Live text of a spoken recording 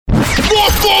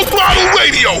More Full Throttle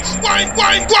Radio. Wine.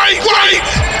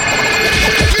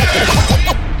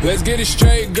 Let's get it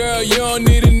straight, girl. You don't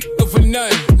need a nigga for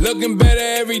nothing. Looking better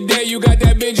every day. You got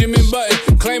that Benjamin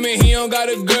Button. Claiming he don't got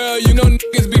a girl. You know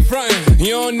niggas be frontin'.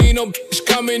 You don't need no bitch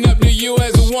coming up to you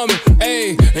as a woman.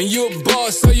 Ayy, and you a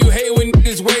boss, so you hate when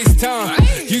niggas waste time.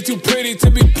 You too pretty to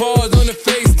be paused on the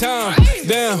FaceTime.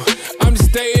 Damn, I'm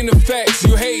just stating the facts.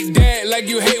 You hate that like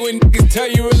you hate when niggas tell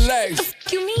you relax.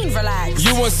 You mean relax?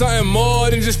 You want something more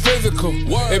than just physical.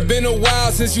 It been a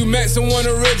while since you met someone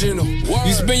original.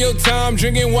 You spend your time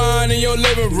drinking wine in your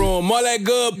living room. All that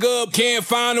good, can't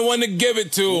find the one to give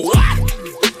it to.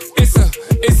 It's a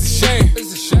shame.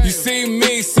 You see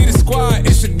me, see the squad,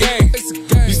 it's a gang.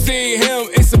 You see him,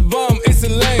 it's a bum, it's a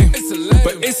lame.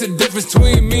 But it's a difference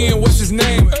between me and what's his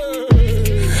name.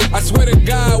 I swear to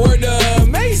God, word to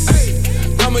Mace.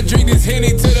 I'ma drink this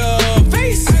Henny to the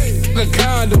face. A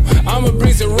condom, I'ma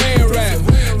bring some rain rap.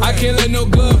 I can't let no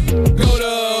glove go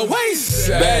to waste.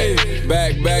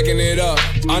 Backing it up.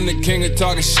 I'm the king of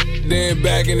talking shit, then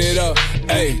backing it up.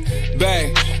 Ayy,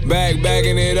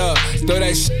 backing it up. Throw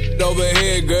that shit over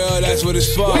here, girl, that's what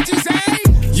it's for. What you say?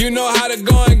 You know how to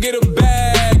go and get a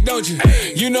bag, don't you?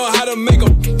 You know how to make a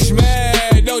bitch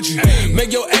mad, don't you?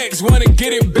 Make your ex wanna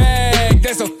get it back,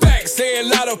 that's a fact. Say it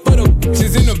louder for the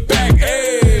bitches in the back,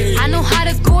 ayy. I know how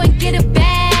to go and get a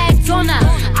bag, don't I?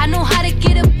 I know how to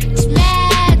get a bitch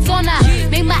mad, don't I?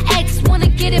 Make my ex wanna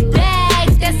get it back,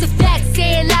 that's a fact.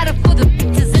 Say it louder for the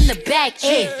bitches in the back,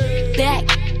 ayy.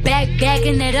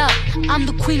 Backing it up. I'm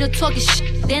the queen of talking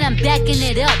shit, then I'm backing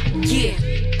it up, yeah.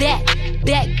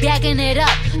 Backing it up.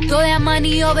 Throw that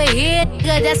money over here,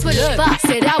 nigga, that's what it's for.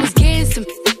 Said I was getting some,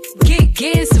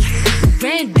 getting some.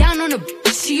 Ran down on a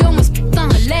bitch, she almost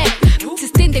on her leg.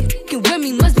 Just think they fucking with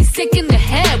me, must be sick in the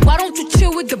head. Why don't you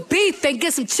chill with the beef and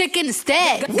get some chicken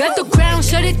instead? Got the crown,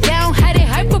 shut it down, had it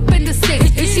hype up in the six.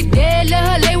 If she dead, let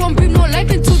her lay, won't bring no life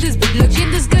into this bitch.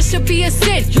 Looking this girl should be a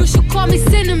sin. You should call me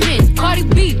Cinnamon. Cardi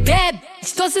B, bad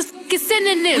bitch, those is fucking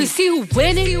synonyms. We see who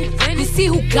winning, we see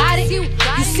who got it. You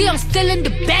see I'm still in the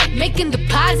bank making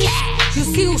deposits. You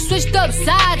see who switched up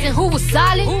sides and who was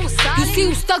solid. You see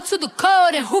who stuck to the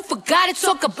code and who forgot it.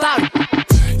 Talk about it.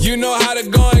 You know how to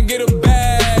go and get a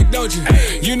bag, don't you?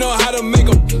 You know how to make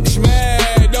a bitch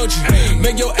mad, don't you?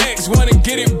 Make your ex wanna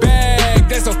get it back,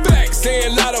 that's a fact. Say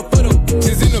it louder for the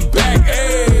bitches in the back,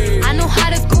 ayy. I know how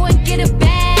to go and get a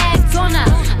bag, don't I?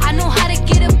 I know how to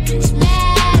get a bitch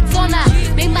mad, don't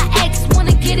I? Make my ex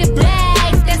wanna get it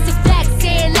back, that's a fact.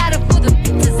 Say it louder for the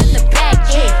bitches in the back,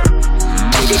 yeah.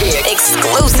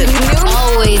 Exclusive.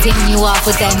 Always hitting you off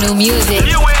with that new music.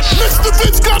 Mr.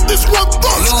 Vince got this one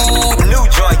first. New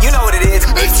joint, you know what it is.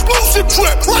 Exclusive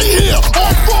trip right here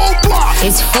on Full Block.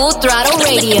 It's Full Throttle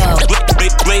Radio.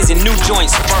 Blazing new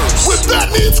joints first. With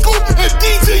Batman Scoop and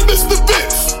DJ Mr.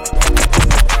 Vince.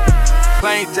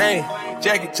 Plain Jane,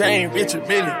 Jackie Chain, Richard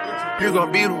Mille. You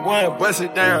gon' be the one, bust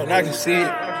it down, I can see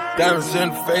it. Diamonds in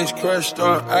the face, crushed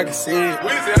up, I can see it.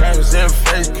 Diamonds in the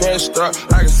face, crushed up,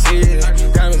 I can see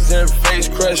it. Diamonds in the face,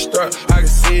 crushed up, I can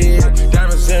see it.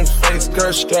 Diamonds in the face,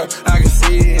 crushed up, I can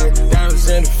see it. Diamonds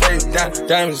in the face,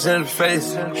 diamonds in the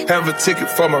face. Have a ticket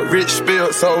for my rich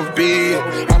spill, so be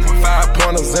it. I put 5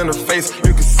 pointers in the face,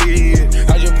 you can see it.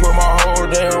 I just put my whole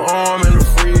damn arm in the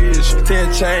fridge.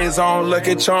 10 chains on,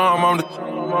 Lucky Charm on the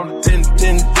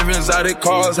 10 different exotic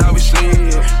cars, how we slid.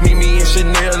 Meet me and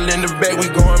Chanel in the back, we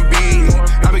going big.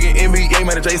 I begin NBA,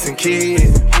 man, Jason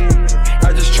Kidd.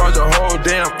 I just charge a whole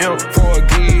damn M for a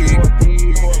gig.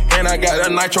 And I got a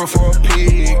nitro for a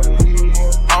pig.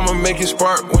 I'ma make it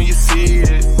spark when you see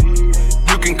it.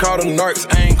 You can call them narcs,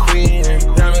 I ain't queen.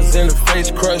 Diamonds in the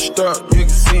face, crushed up, you can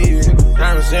see it.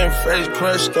 Diamonds in the face,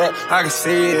 crushed up, I can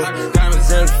see it.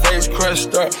 Diamonds in the face,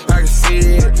 crushed up, I can see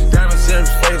it. Diamonds in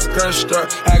the face, crushed up,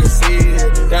 I can see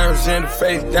it. Diamonds in the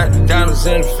face, diamonds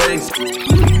in the face.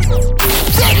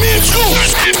 Batman Scoop,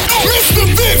 Mr.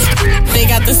 Vince. They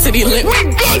got the city lit. We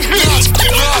got hits,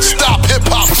 non-stop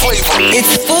hip-hop flavor.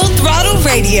 It's Full Throttle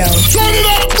Radio. Turn it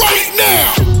up right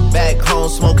now. Back home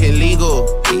smoking legal.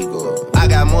 I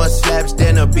got more slaps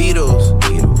than the Beatles.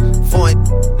 Foreign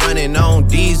running on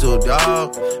diesel,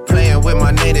 dog. Playing with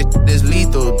my name, this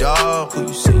lethal, dog. Who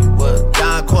you say what?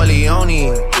 Don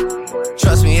Corleone.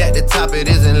 Trust me, at the top it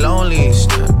isn't lonely.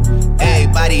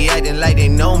 Everybody acting like they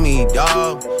know me,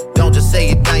 dog. Don't just say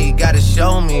it down, you gotta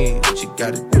show me what you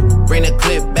gotta do. Bring the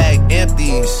clip back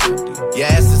empty. You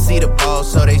asked to see the ball,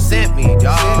 so they sent me,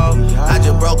 dog. I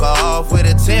just broke her off with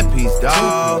a 10-piece,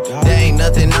 dog. There ain't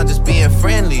nothing, I'm just being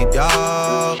friendly,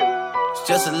 dog. It's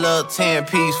just a little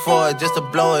 10-piece for it, just to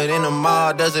blow it in the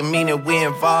mall. Doesn't mean that we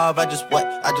involved. I just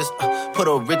put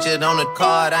a Richard on the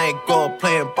card. I ain't go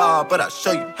playing ball, but I'll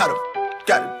show you how to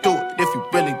gotta do it if you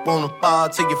really wanna ball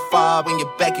till you fall when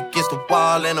you're back against the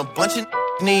wall. And a bunch of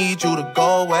need you to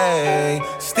go away.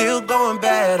 Still going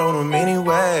bad on them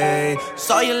anyway.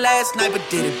 Saw you last night but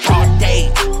did it all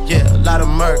day. Yeah, a lot of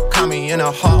murk caught me in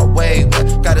a hard way.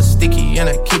 But got a sticky and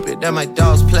I keep it at my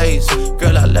dog's place.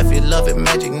 Girl, I left you love it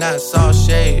magic, not it's all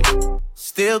shade.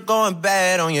 Still going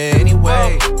bad on you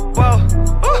anyway. Whoa,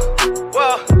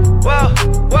 whoa, whoa,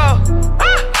 whoa.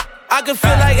 I can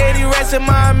feel like 80 rats in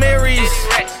my Marys.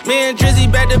 Me and Drizzy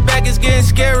back to back, it's getting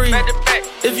scary.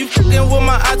 If you fucking with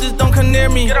my eyes, just don't come near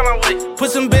me. Get out my way.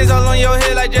 Put some bins all on your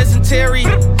head like Jason Terry.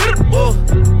 Whoa.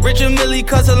 Richard Millie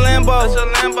cuss a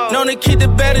Lambo. Known to keep the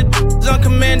better on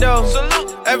commando.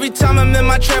 Salute. Every time I'm in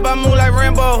my trap, I move like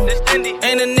Rambo.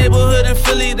 Ain't a neighborhood in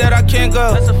Philly that I can't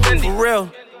go. For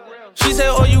real. She said,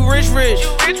 oh, you rich.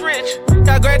 You rich.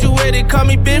 I graduated, call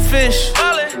me Big Fish.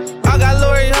 Ballin'. I got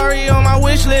Lori Hurry on my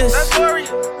wish list.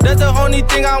 That's the only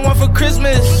thing I want for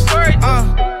Christmas.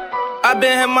 I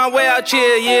been had my way out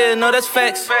here, yeah, no, that's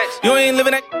facts. You ain't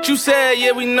living that you said,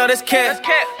 yeah, we know that's cat.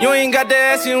 You ain't got the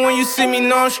ass in when you see me,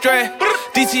 no, I'm straight.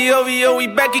 DTOVO, we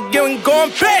back again, we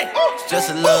going back. Just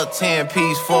a little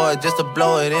 10-piece for it, just to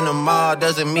blow it in the mall.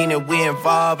 Doesn't mean that we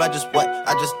involved. I just put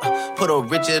a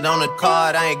Richard on the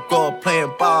card. I ain't go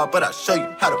playing ball, but I'll show you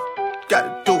how to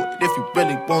gotta do it if you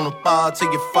really wanna ball till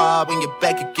you fall when you're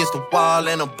back against the wall.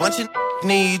 And a bunch of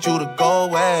need you to go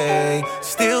away.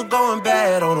 Still going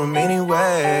bad on them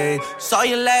anyway. Saw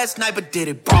you last night but did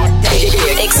it broad day.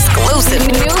 Exclusive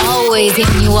music. Always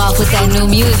hitting you off with that new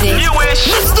music. You wish.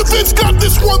 Mr. Vince got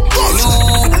this one first.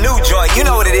 New joint, you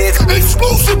know what it is.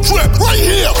 Exclusive trip right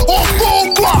here on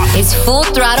Full Block. It's Full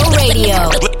Throttle Radio.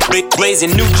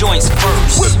 Blazing new joints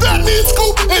first. With Batman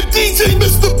Scoop and DJ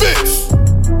Mr. Vince.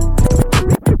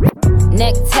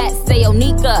 Neck tat say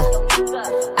Onika.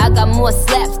 I got more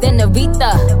slaps than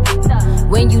Aretha.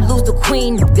 When you lose the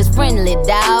queen, it's friendly,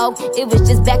 dawg. It was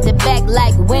just back to back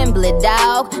like Wembley,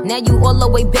 dawg. Now you all the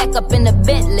way back up in the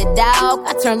Bentley, dawg.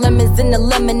 I turn lemons into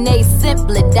lemonade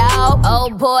simply, dawg. Oh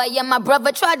boy, yeah, my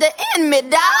brother tried to end me,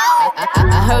 dawg.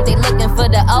 I heard they looking for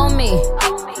the old me.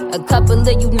 A couple of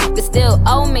you niggas still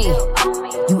owe me.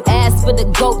 You asked for the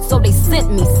goat, so they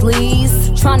sent me, sleaze.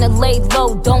 Tryna lay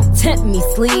low, don't tempt me,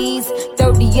 sleaze.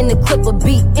 30 in the clip will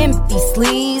be empty,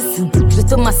 sleaze. Just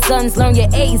till my sons learn your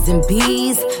A's and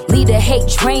B's. Lead a hate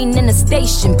train in the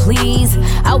station, please.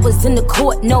 I was in the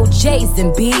court, no J's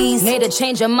and B's. Made a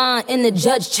change of mind in the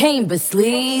judge chamber,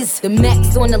 sleaze. The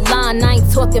max on the line, I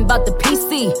ain't talking about the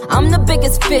PC. I'm the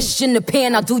biggest fish in the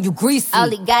pan, I'll do you greasy. All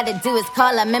he gotta do is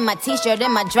call, I'm in my t-shirt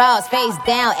and my drawers, face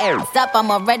down, ass up,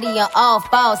 I'm already on all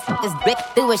fours. This brick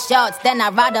through his shorts, then I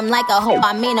ride him like a hoe.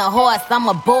 I mean a horse, I'm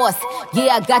a boss.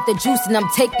 Yeah, I got the juice and I'm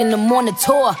taking them on the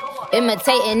tour.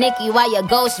 Imitating Nicki while your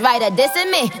ghostwriter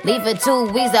dissing me. Leave for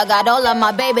 2 weeks, I got all of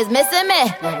my babies missing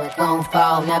me. Never gon'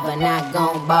 fall, never not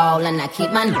gon' ball. And I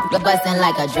keep my nigga bustin'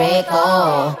 like a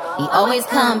Draco. He always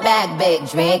come back, big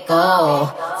Draco.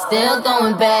 Still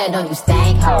going bad, don't you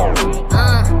stank ho.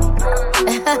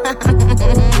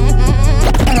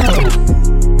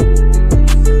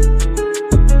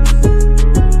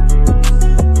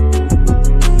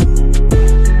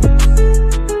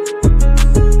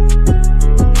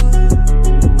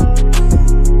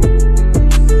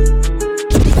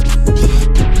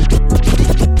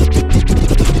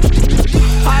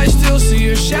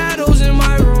 Shadows in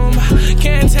my room,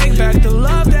 can't take back the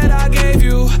love that I gave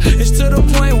you. It's to the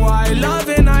point where I love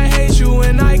and I hate you,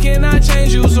 and I cannot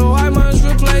change you, so I must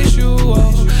replace you.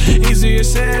 Oh, easier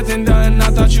said than done.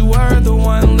 I thought you were the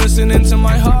one listening to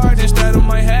my heart instead of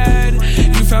my head.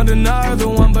 You found another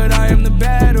one, but I am the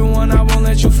better one. I won't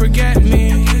let you forget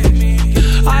me.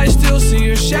 I still see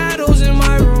your shadows in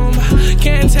my room,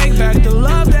 can't take back the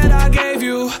love that I gave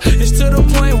you. It's to the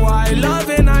point where I love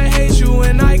and I hate you,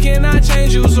 and I cannot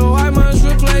change you, so I must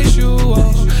replace you.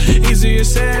 Oh, easier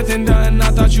said than done. I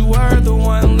thought you were the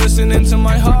one listening to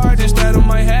my heart instead of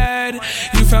my head.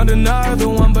 You found another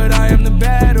one, but I am the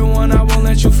better one. I won't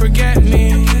let you forget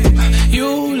me.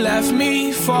 You left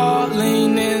me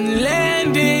falling and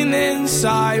landing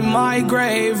inside my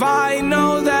grave. I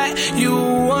know that you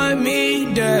want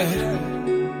me dead.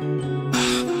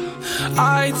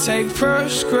 I take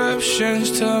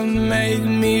prescriptions to make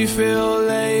me feel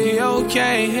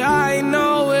A-okay. I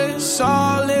know it's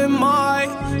all in my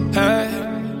head.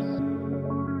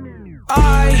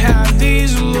 I have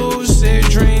these lucid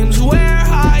dreams where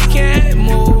I can't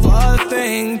move a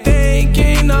thing,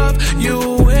 thinking of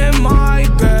you in my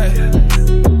bed.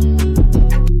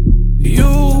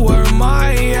 You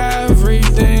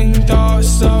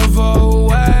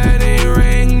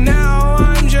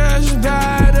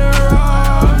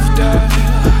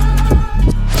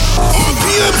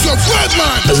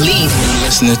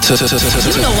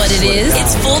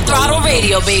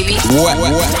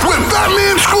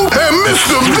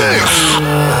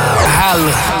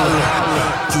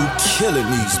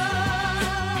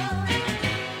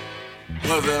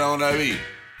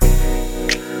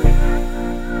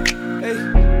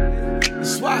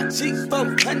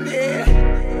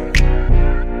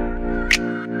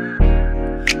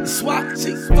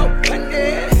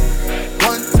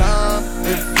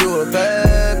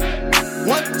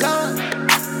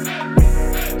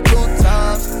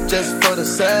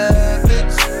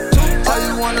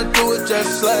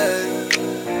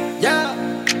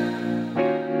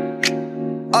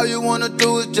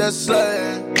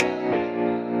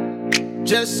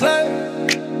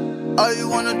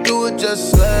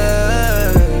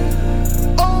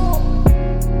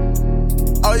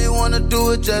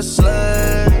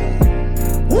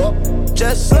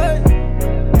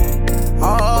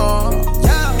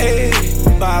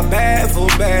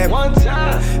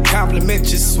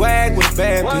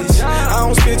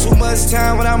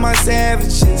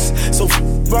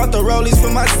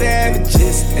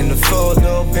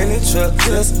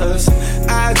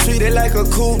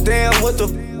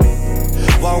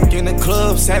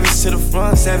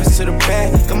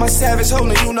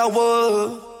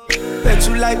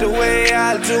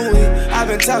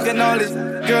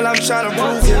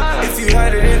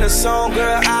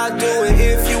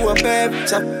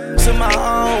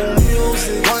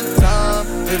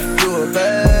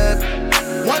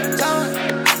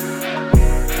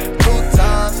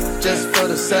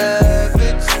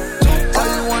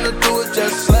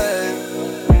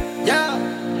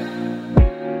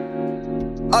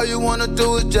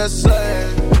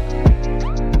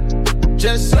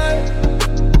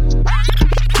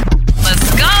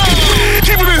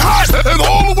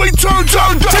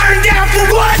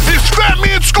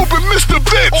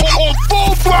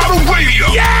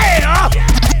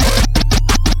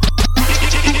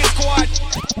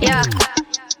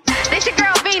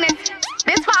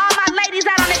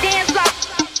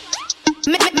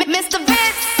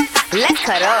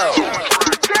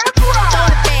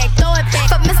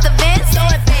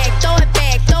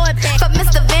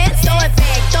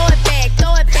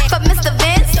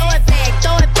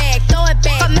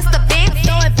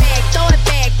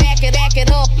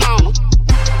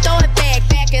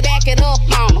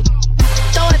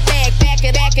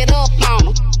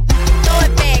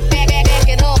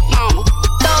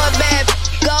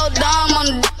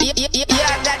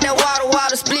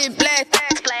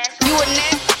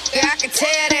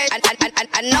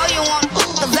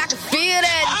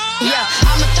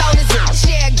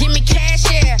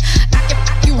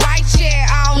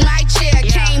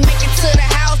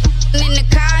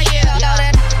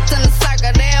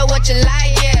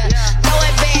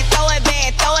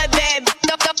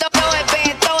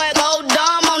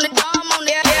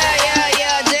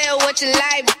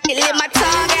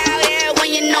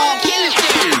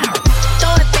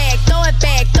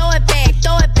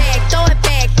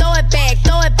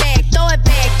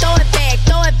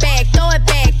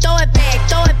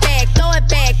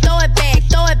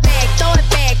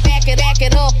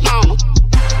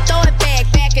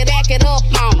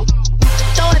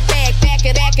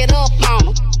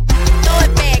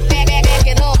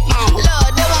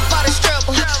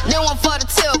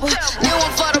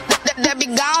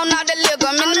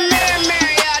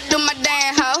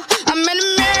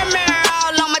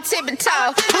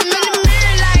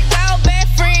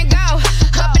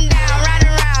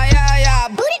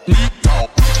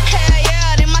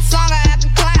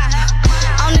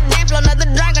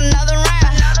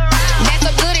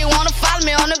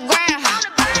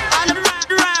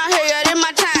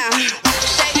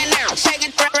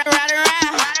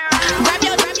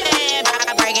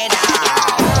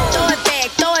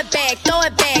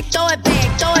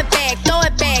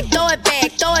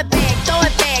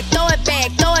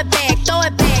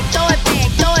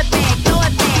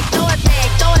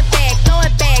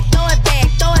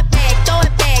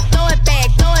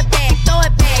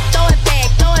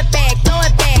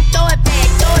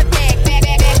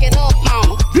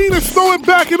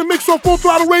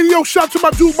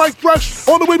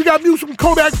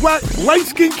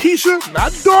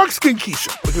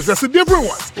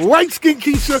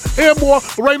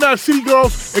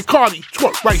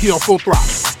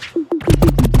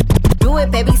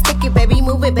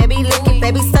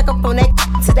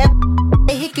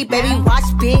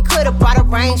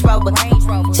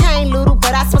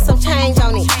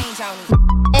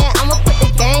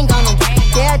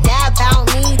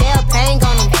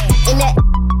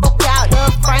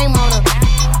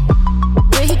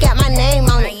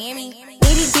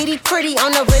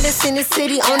baddest in the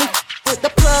city. Only with the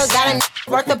plug, got a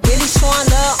worth of Billy showing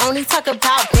love. Only talk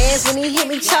about bands when he hit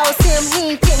me. Chose him,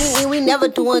 he ain't pick me, and we never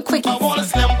doing quickie. I wanna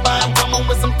slim by woman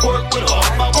with some pork with her.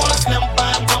 I wanna slim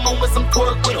by woman with some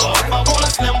pork with her. I wanna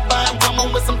slim by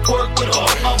woman with some pork with her.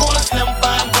 I wanna slim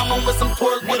by woman with some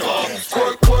pork with her.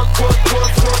 Pork, pork, pork,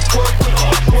 pork, pork, pork with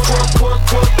her. Pork, pork,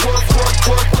 pork, pork, pork,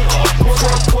 pork with her. Pork,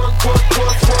 pork, pork,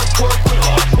 pork, pork, pork with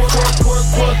her. Pork, pork,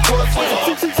 pork, pork, pork.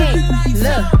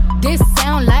 Look, this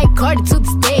sound like Cardi to the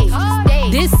stage.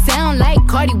 This sound like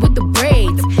Cardi with the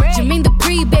braids. Jermaine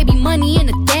Dupri, baby, money in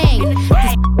a thing. This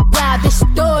wild, this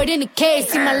stored in a case.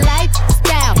 See my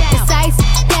lifestyle, it's ice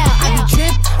down. I be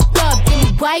dripped up, get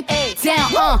me wipe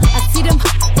down. I see them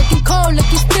looking cold,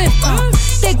 looking stiff.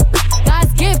 Thick,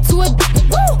 God's gift to a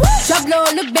drop low,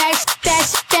 look back,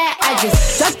 that. I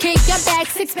just drop kick, got back,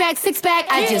 six pack.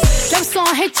 I just drop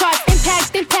song, hit charts,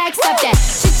 impact. Stop that.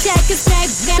 Shit check, it's back,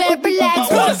 better relax.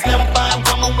 I wanna slim by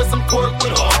woman with some pork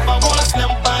with her. I wanna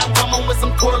slim by woman with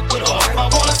some pork with her. I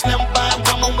wanna slim by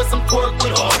woman with some pork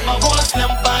with her. I wanna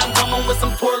slim by woman with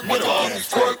some pork with her.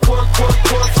 Pork, pork, pork,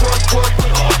 pork, pork, pork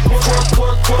with her. Pork,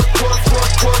 pork, pork, pork,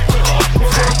 pork, pork with her.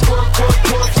 Pork, pork, pork,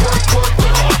 pork, pork, pork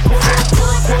with her. Pork,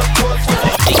 pork, pork,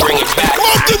 pork. Bring it back.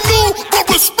 Like the new, but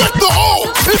respect the old.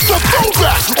 It's a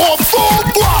throwback on Full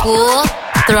Block. Full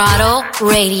Throttle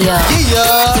Radio.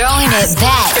 Yeah. Throwing it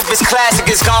back. If it's classic,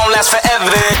 it's gonna last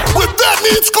forever. With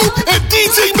Batman Scoop and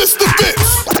DJ Mr. Vince.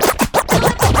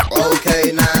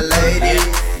 Okay, now ladies,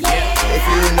 if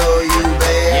you know you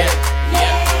bad,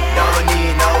 don't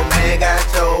need no man, got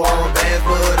your own bands,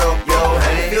 put up your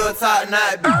hand. If you're a top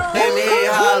night, let me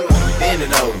holler. Bend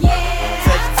it over,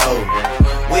 touch your toe,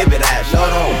 whip it out,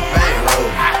 short on, bang roll.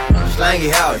 Slang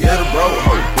it out, you're the bro,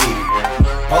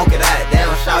 poke it out,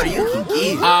 down, shout you can get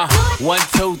it. 1,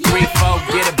 2, 3, 4,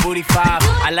 get a booty 5.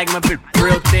 I like my bitch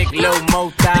real thick, little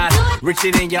mo thighs.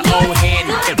 Richer than your old hand,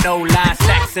 no lies.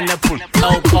 Stacks in the pool,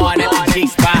 old car at the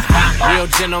G-spot. Real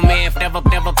gentleman,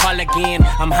 never call again.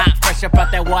 I'm hot, fresh up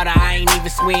out that water, I ain't even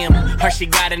swim. Hershey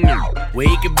got a new, where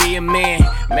he could be a man.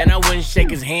 Man, I wouldn't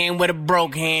shake his hand with a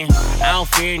broke hand. I don't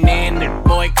fear Nan, the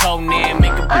boy Conan.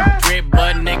 Make a bitch drip,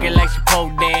 butt naked like she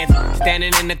pole dance.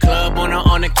 Standing in the club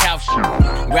on the couch.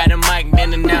 Grab the mic,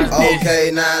 then announce this.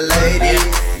 Okay, now ladies,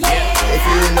 if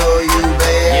you know you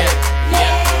bad,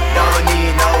 don't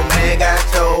need no man, got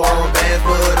your own bands,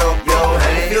 put up your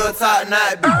hand. If you're a top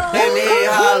night, let me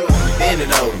holler. Bend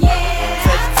it over,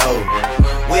 touch your toe,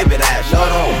 whip it out,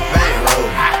 short on, bang roll.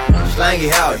 Slang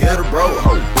it out, you're the bro,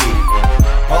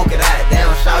 poke it out,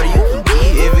 down, shout you can get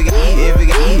it. If it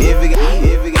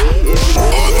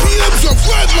RPM's a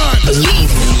flatline. Believe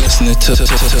me, listening to.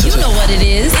 You know what it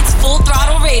is. It's Full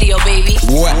Throttle Radio, baby.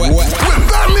 What? With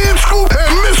Batman Scoop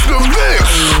and Mr.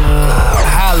 Vince.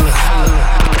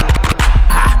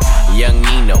 Young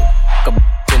Nino,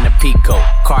 in the Pico,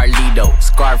 Carlito,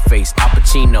 Scarface, Al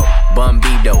Pacino,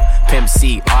 Bumbido, Pimp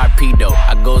C, Arpedo.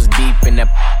 I goes deep in that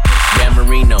Dan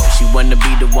Marino. She wanna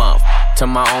be the one to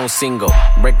my own single.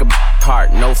 Break a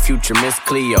heart, no future, Miss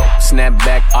Cleo. Snap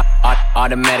back,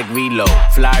 automatic reload.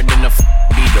 Flyer than a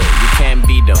Beetle, you can't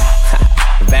beat them.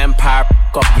 Vampire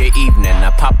up your evening.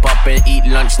 I pop up and eat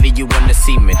lunch, leave you on the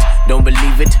cement. Don't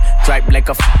believe it? Dripe like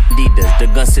a Adidas, the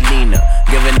gun Selena,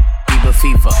 giving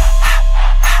fever.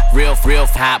 Real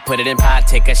hot, put it in pot,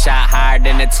 take a shot higher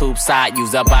than the tube side.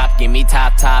 Use a bop, give me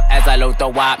top as I load the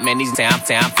wop. Man, these say I'm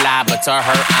fly, but to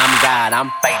her I'm God. I'm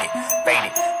faded.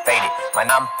 Man,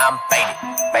 I'm faded.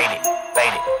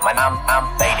 Man, I'm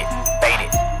faded.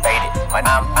 Man,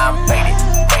 I'm faded.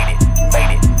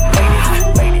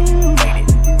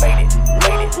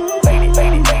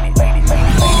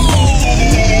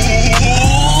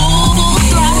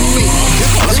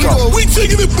 We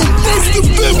taking it from first to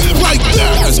fifth like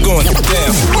that. It's going down.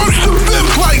 First to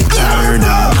fifth like that.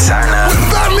 Turn up. With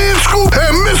Batman Scoop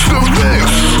and Mr.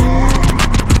 Vince.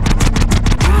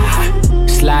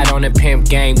 Slide on the pimp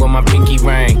gang with my pinky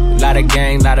ring. Lot of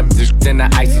gang, lot of bitch in the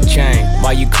icy chain.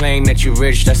 While you claim that you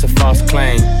rich, that's a false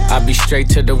claim. I be straight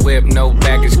to the whip, no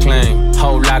baggage claim.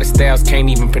 Whole lot of styles, can't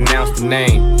even pronounce the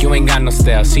name. You ain't got no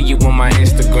style, see you on my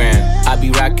Instagram. I be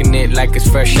rocking it like it's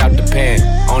fresh out the pan.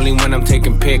 Only when I'm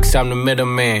taking pics, I'm the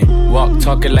middleman. Walk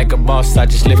talking like a boss, I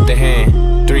just lift a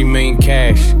hand. 3 million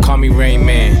cash, call me Rain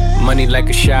Man. Money like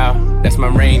a shower, that's my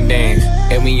rain dance.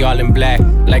 And we all in black,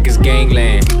 like it's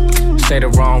gangland. Say the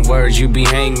wrong words, you be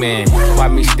hangman. Why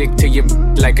me stick to you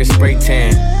like a spray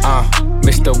tan?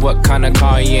 Mister, what kind of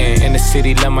car you in the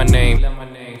city, love my name.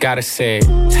 Gotta say it.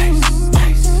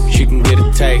 Taste. She can get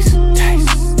a taste.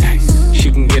 Taste.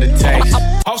 She can get a taste.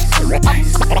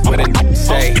 What it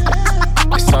say?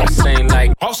 It's all the same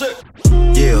like.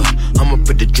 Yeah, I'ma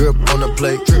put the drip on the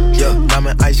plate. Yeah,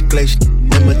 diamond ice glaze,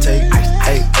 imitate.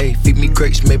 Hey, hey, feed me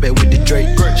grapes, maybe with the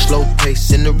Drake. Slow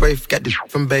pace in the rave, got this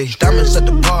from Bay. Diamonds at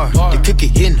the bar, the cookie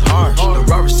hitting hard. The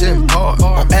Robert sitting hard,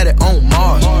 I'm at it on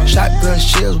Mars. Shotgun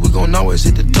shells, we gon' always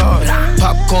hit the tar.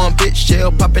 Popcorn, bitch,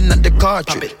 shell popping out the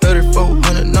cartridge.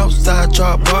 3400 outside,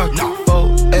 chart bar.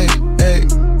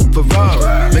 488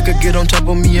 Ferrari. Make her get on top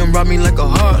of me and rob me like a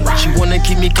heart. She wanna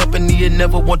keep me company and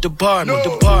never want to bar me.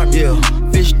 Yeah,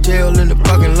 fishtail in the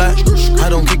parking lot. I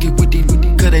don't kick it with these,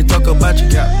 cause they talk about you.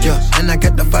 Yeah, and I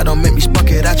got the fight, don't make me spark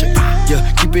it at you.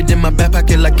 Yeah, keep it in my back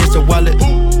pocket like it's a wallet.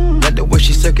 Like the way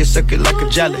she suck it like a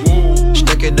jolly.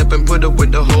 Stack it up and put it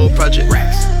with the whole project.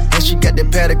 And she got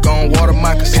that paddock on water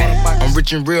moccasin. I'm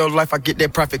rich in real life, I get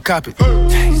that profit copy.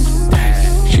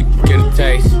 She get a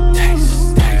taste.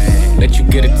 Let you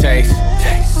get a taste.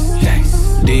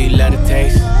 Do you love the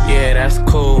taste? Yeah, that's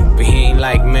cool, but he ain't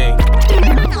like me.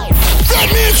 That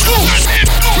means who?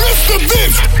 Mr.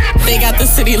 Vince. They got the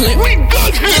city lit. We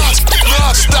got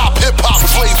non-stop hip-hop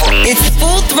flavor. It's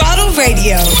Full Throttle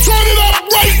Radio. Turn it up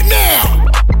right now.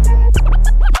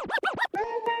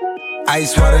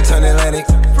 Ice water turn Atlantic.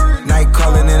 Night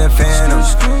calling in a phantom.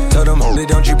 Told them,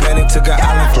 don't you panic. Took an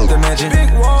island from the mansion.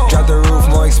 Drop the roof,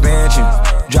 more expansion.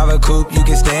 Drive a coupe, you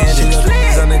can stand it.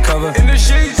 She's undercover.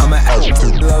 I'm an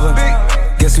absolute lover.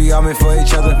 Guess we all meant for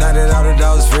each other. Now that all the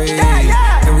dogs free,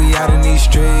 and we out in these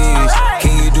streets.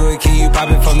 Can you do it? Can you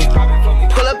pop it for me?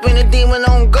 Pull up in a demon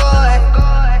on guard.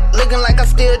 Looking like I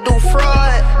still do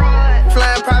fraud.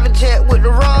 Flying private jet with the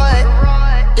rod.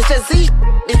 It's that Z.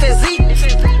 It's that Z.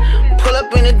 Pull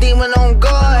up in a demon on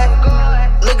guard.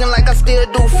 Looking like I still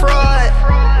do fraud.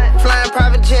 Flying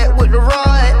private jet with the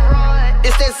rod.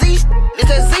 It's that Z. It's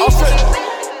that Z.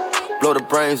 Blow the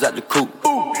brains out the coop.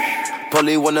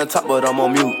 Polly one on top, but I'm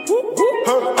on mute.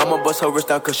 I'ma bust her wrist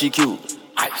down cause she cute.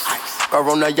 Car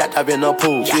on the yacht, I've been a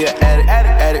pool. She an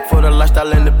addict for the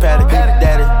lifestyle in the paddock.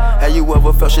 Daddy, have you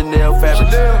ever felt Chanel fabric?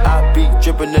 I be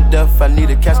dripping to death, I need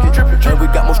a casket. And we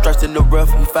got more strikes in the rough,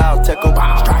 he foul tech em.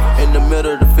 In the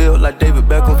middle of the field like David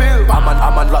Beckham.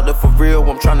 I'm unlocked up for real,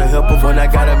 I'm tryna help him. When I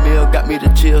got a meal, got me the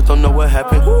chills, don't know what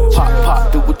happened.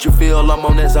 Pop, do what you feel, I'm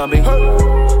on that zombie.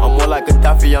 I'm more like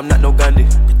Gaddafi, I'm not no Gandhi.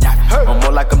 I'm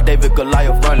more like I'm David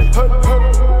Goliath running.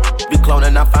 Be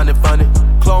cloning, I find it funny.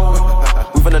 Clone,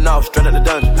 we finna know, straight out the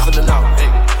dungeon.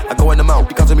 I go in the mouth,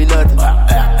 because of me nothing.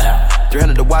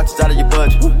 300 the watches out of your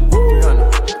budget.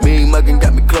 Mean muggin'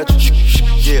 got me clutching.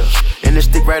 Yeah, and this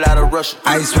stick right out of Russia.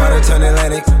 Ice water turn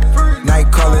Atlantic.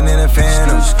 Night calling in a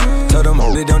phantom. Told them,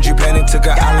 don't you panic. Took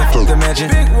an island from the mansion.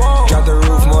 Drop the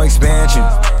roof, more expansion.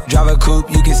 Drive a coupe,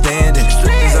 you can stand it.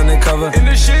 He's undercover.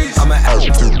 I'm an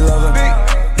absolute lover.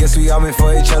 Guess we all meant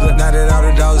for each other. Now that all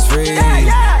the dogs free,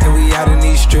 and we out in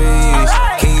these streets.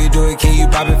 Can you do it? Can you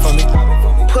pop it for me?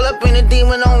 Pull up in a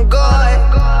demon on guard.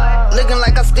 Looking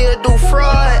like I still do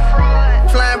fraud.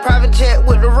 Flying private jet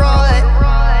with the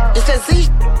rod. It's that Z.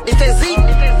 It's that Z.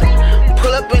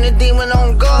 Pull up in a demon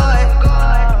on guard.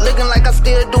 Looking like I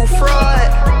still do fraud.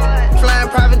 Flying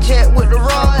private jet with the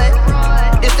rod.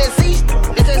 It's that Z.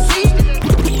 It's that Z.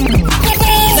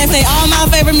 They say all my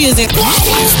favorite music.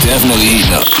 It's definitely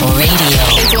heating up. Radio.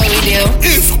 It's what we do.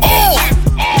 It's on.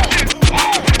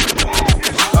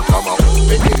 Come on.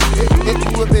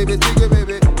 Do it, baby. Take it,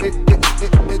 baby.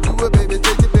 Do it, baby.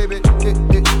 Take it, baby.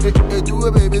 Do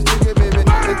it, baby. Take it, baby.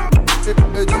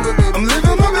 I'm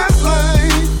living my best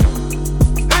life.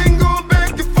 Ain't going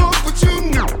back and forth with you.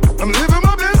 I'm living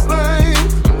my best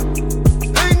life.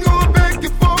 Ain't going back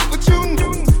and forth with you.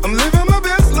 I'm living my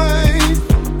best life.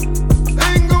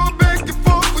 Ain't going back and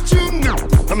forth with you.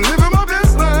 I'm living my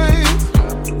best life.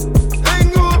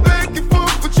 Ain't going back and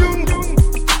forth with you.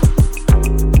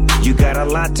 You got a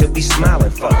lot to be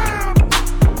smiling for.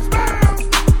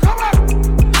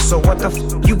 So what the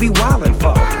you be wildin'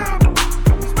 for?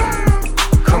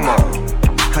 Come on,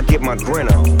 I get my grin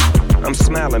on. I'm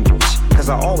smiling, bitch, cause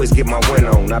I always get my win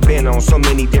on. I've been on so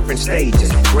many different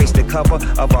stages. Graced the cover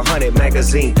of 100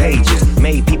 magazine pages.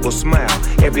 Made people smile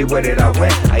everywhere that I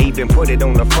went. I even put it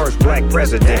on the first black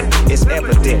president. It's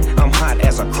evident I'm hot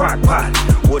as a crock pot.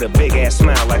 With a big ass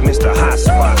smile like Mr. Hot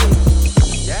Spot.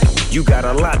 You got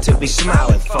a lot to be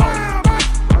smiling for.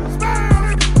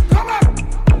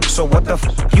 So what the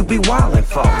you be wildin'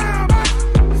 for?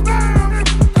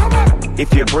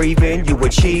 If you're breathing, you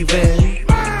achieving.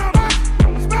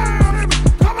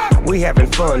 We having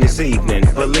fun this evening,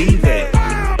 believe it.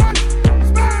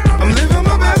 I'm living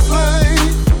my best life.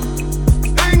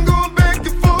 Ain't going back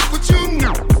and forth with you.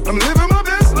 I'm living my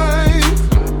best life.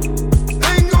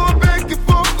 Ain't going back and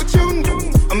forth with you.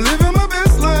 I'm living my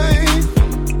best life.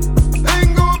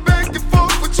 Ain't going back and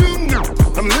forth with you.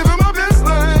 I'm living my best life.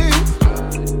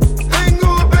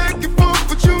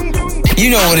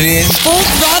 You know what it is. Full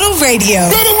Throttle Radio.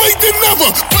 Better late than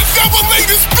never, but never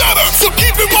late is better. So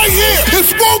keep it right here.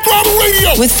 It's Full Throttle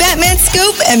Radio. With Fat Man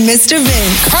Scoop and Mr.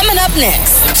 Vince. Coming up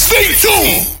next. Stay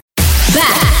tuned.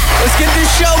 Back. Let's get this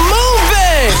show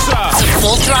moving.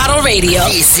 Full Throttle Radio.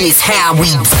 This is how we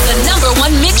do. The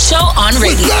 #1 mix show on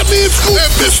radio. With Fat Man Scoop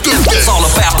and Mr. Vince. It's all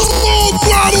about Full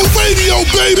Throttle Radio,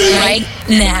 baby. Right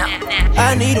now.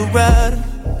 I need a rider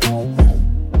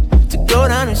to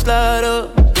go down and slide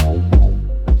up.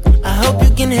 I hope you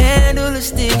can handle a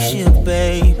stick shift,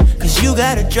 babe, cause you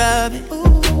gotta drive it. Girl,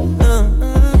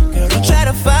 don't try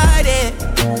to fight it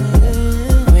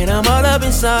when I'm all up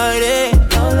inside it.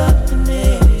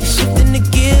 Shifting the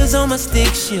gears on my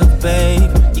stick shift, babe.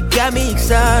 You got me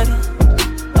excited.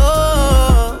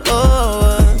 Oh,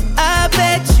 I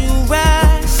bet you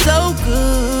ride so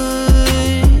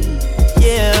good.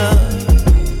 Yeah.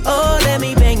 Oh, let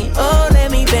me bang it. Oh, let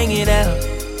me bang it out.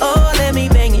 Oh, let me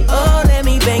bang it. Oh, let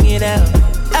me bang it out.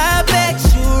 I bet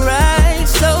you ride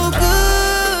so good.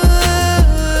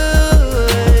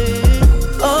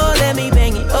 Oh, let me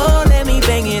bang it. Oh, let me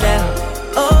bang it out.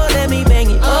 Oh, let me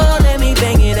bang it. Oh, let me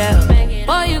bang it out.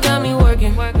 Boy, you got me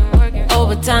working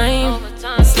overtime.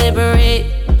 Slippery,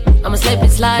 I'ma slip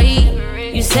and slide.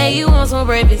 You say you want some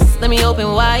breakfast, let me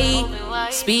open wide.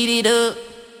 Speed it up,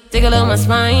 tickle up my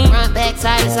spine. Front, back,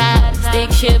 side to side,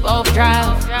 stick shift off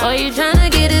drive. Boy, you tryna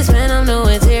get this random new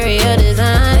interior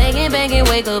design. Bangin',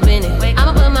 wake up in it.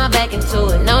 I'ma put my back into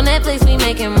it. No Netflix, we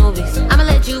making movies. I'ma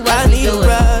let you watch me do it.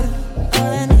 All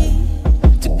I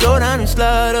need to go down and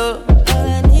slide up.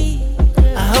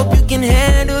 I hope you can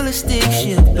handle a stick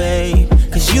shift, babe,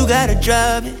 cause you gotta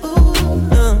drive it.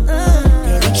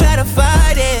 Girl, don't try to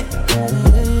fight it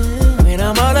when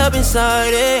I'm all up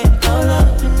inside it.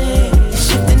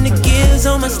 Shifting the gears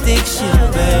on my stick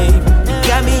shift, babe. You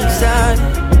got me excited.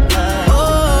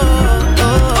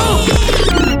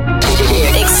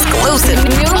 Exclusive.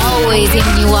 Always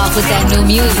hitting you off with that new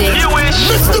music.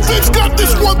 Mr. Vince got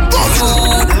this one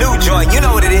busted. New joint, you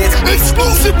know what it is.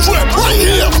 Exclusive trip right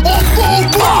here on Full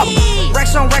Throttle.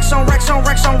 Rex on Rex on Rex on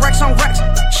Rex on Rex on Rex.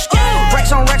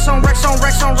 Rex on Rex on Rex on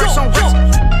Rex on Rex on Rex.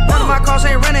 None of my cars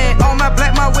ain't rented. All my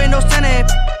black, my windows tinted.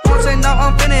 Once and now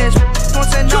I'm finished.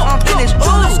 Once and now I'm finished.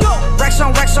 Rex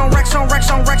on Rex on Rex on Rex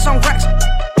on Rex on Rex.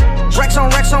 Rex on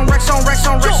Rex on Rex on Rex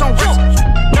on Rex on Rex.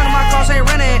 None of my cars ain't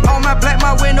rented. All my black,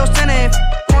 my windows tinted.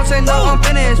 Once and now I'm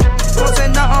finished. Once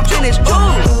and now I'm finished.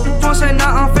 Once and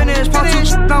now I'm finished.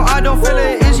 Now I don't feel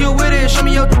it. Is you with it? Show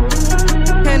me your.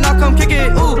 And I'll come kick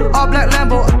it. Ooh, all black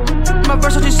Lambo. My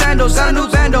Versace sandals. Got a new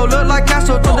bando. Look like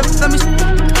Castle. Let me.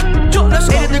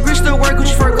 80 degrees still work.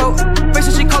 Gucci fur coat.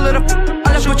 Basically, she call it a.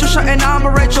 I left with your shot and now I'm a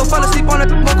Rachel. Fell asleep on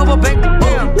the walk of a bank.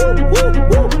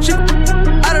 She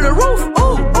out of the roof.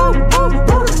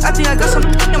 I think I got some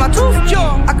in my tooth.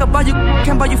 I could buy you,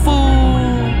 can't buy you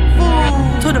food.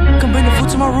 To the can bring the food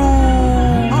to my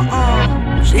room.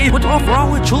 Shit, what's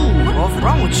wrong with you? What's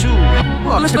wrong with you?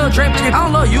 Well, let's go drink. I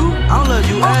don't love you. I don't love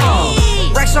you.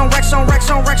 Rex on Rex on Rex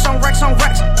on Rex on Rex on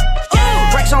Rex.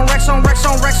 Rex on Rex on Rex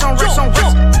on Rex on Rex on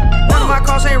Rex. None of my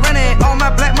cars ain't rented. All my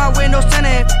black, my windows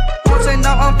tinted. Once and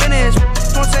now I'm finished.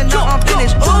 Once and now I'm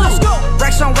finished.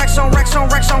 Rex on Rex on Rex on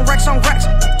Rex on Rex on Rex.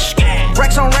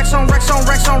 Rex on Rex on Rex on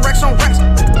Rex on Rex on Rex.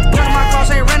 None of my cars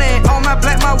ain't rented. All my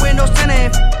black, my windows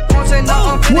tinted. Once and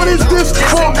now I'm finished. What is this?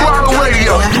 Full Throttle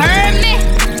Radio.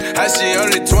 I see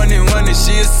only 21 and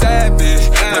she a savage.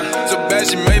 So bad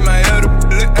she made my elder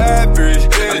look average.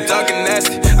 I'm talking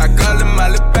nasty, I call her my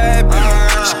little bad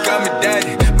bitch. She call me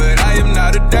daddy, but I am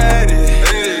not a daddy.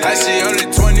 I see only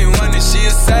 21 and she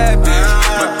a savage.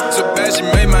 So bad she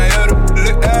made my elder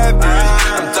look average.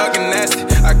 I'm talking nasty,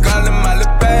 I call her my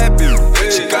little bad bitch.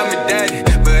 She call me daddy,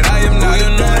 but I am not a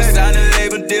daddy. Sign a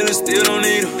label dealer, still don't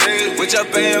need her. What y'all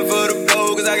paying for the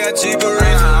gold, cause I got cheaper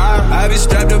rates. I be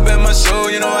strapped up at my show,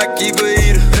 you know I keep a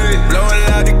heater. Blowing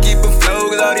loud to keep a flow,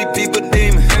 cause all these people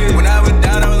need me. When I was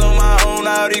down, I was on my own,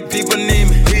 all these people need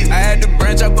me. I had to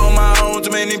branch up on my own,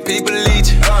 too many people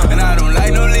leech. And I don't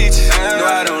like no leeches, no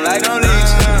I don't like no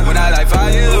leeches. When I like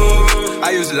fire,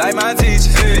 I used to like my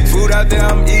teachers. Food out there,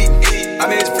 I'm eating. I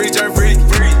mean it's free, turn free.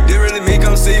 Didn't really me,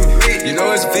 come see me. You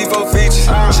know it's a FIFO features.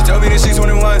 She told me that she's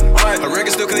 21. Her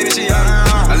record still clean and she young.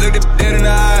 I looked at dead in the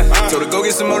eye. Told her go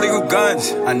get some more legal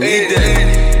guns. I need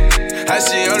that. I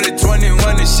see only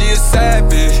 21 and she a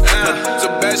savage. So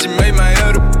bad she made my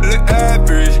elder look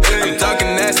average. I'm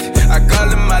talking nasty, I call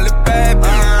her my little bad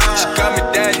bitch. She call me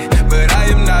daddy, but I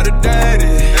am not a daddy.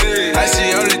 I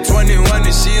see only 21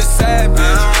 and she a savage.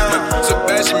 So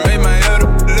bad she made my elder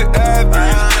look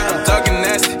average. I'm talking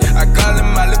nasty, I call her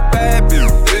my little bad bitch.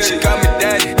 She call me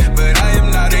daddy, but I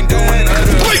am not, ain't doing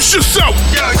nothing. Brace yourself!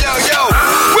 Yo, yo, yo!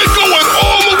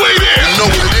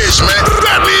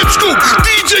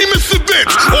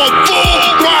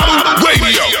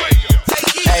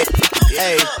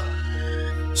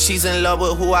 She's in love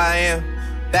with who I am.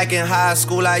 Back in high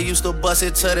school, I used to bust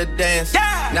it to the dance.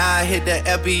 Now I hit the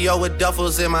FBO with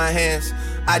duffels in my hands.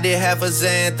 I did half a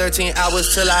Xan, 13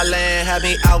 hours till I land. Had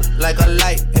me out like a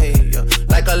light, ayy,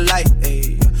 like a light,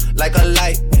 ayy, like a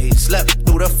light, ayy. Slept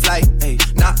through the flight, ayy,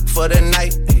 not for the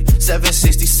night, ayy.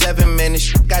 767, man, this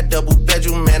shit got double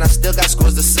bedroom, man. I still got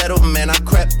scores to settle, man. I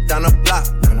crept down the block,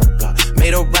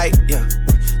 made a right, yeah.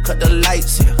 Cut the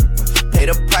lights, yeah. Pay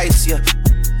the price, yeah.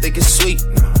 Think it's sweet,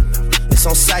 no, it's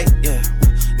on sight, yeah.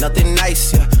 Nothing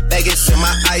nice, yeah. Vegas in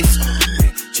my ice,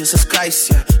 Jesus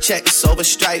Christ, yeah. Checks over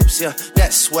stripes, yeah.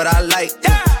 That's what I like,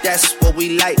 yeah. That's what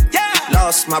we like.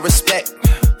 Lost my respect,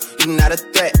 you not a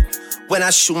threat. When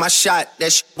I shoot my shot,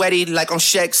 that shit wetty like on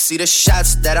Shaq. See the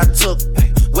shots that I took,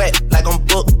 wet like on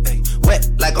Book, wet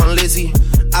like on Lizzie.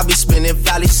 I be spinning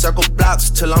valley circle blocks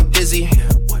till I'm dizzy.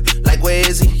 Like where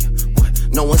is he?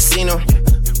 No one seen him.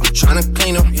 I'm tryna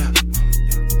clean him.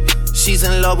 She's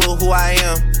in love with who I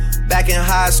am. Back in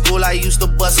high school, I used to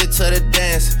bust it to the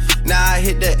dance. Now I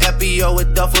hit the FBO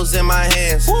with duffels in my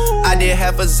hands. I did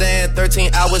half a Xan,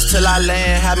 13 hours till I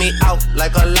land. Had me out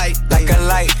like a light, like a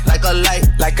light, like a light,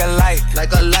 like a light,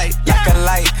 like a light, like a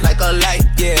light, like a light.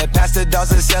 Yeah, Pastor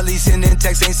Dawson Sell, he sending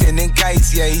texts, ain't sending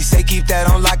kites. Yeah, he say keep that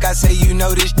on lock. I say you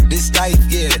know this tight.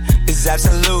 Yeah, it's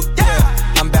absolute.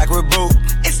 Yeah, I'm back with Boo.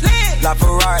 It's lit. La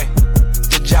Ferrari.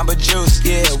 Jamba Juice,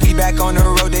 yeah, we back on the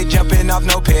road, they jumping off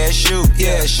no parachute,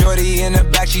 yeah, shorty in the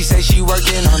back, she say she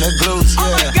working on her glutes,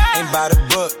 yeah, ain't by the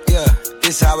book, yeah,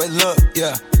 this how it look,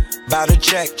 yeah, bout to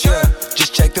check, yeah,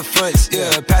 just check the foots,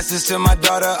 yeah, pass this to my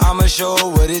daughter, I'ma show her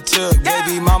what it took,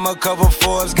 baby mama cover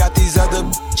Forbes, got these other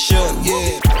shook,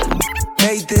 yeah.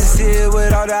 Made this here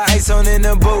with all the ice on in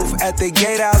the booth. At the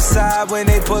gate outside, when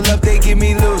they pull up, they give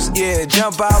me loose, yeah,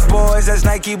 jump out boys, that's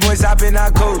Nike boys hopping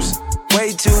our coast.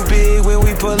 Way too big when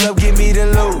we pull up, give me the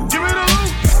loot.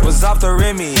 Was off the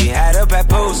Remy, had up at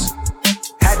post.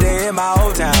 Had to hit my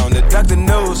old town to duck the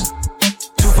news.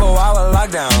 24-hour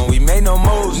lockdown, we made no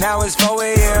moves. Now it's 4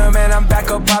 a.m. and I'm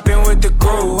back up popping with the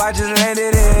crew. I just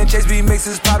landed in, Chase B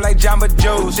mixes pop like Jamba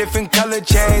Juice. Different color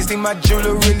chains, think my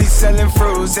jeweler really selling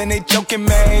fruits. And they joking,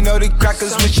 man, know the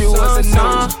crackers wish it was a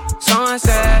news. Someone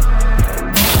said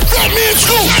that means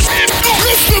who?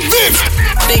 Mr. Vince.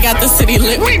 They got the city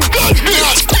lit. We got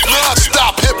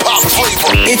non-stop hip-hop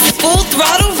flavor. It's Full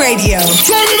Throttle Radio.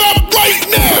 Turn it up right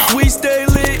now. We stay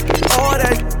lit, all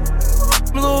that.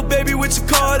 Little baby, what you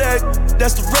call that?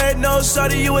 That's the red nose,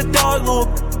 shawty, you a dog, little.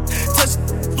 Touch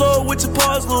the floor with your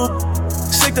paws, little.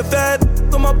 Shake the fat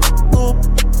on my little.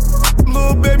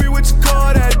 Little baby, what you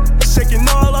call that? Shaking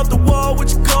all off the wall,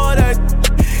 what you call that?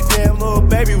 Damn, little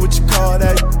baby, what you call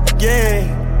that?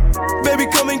 Yeah. Baby,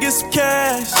 come and get some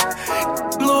cash.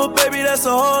 Little baby, that's a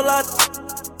whole lot.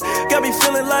 Got me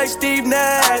feeling like Steve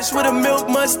Nash with a milk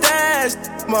mustache.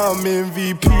 Mom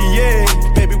MVP,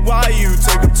 yeah. Baby, why you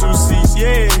take up 2 seats,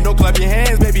 yeah. Don't clap your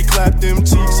hands, baby, clap them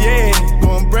cheeks, yeah.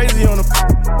 Going crazy on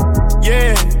the,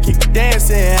 yeah. Keep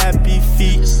dancing, happy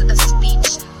feet. This is a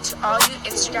speech to all you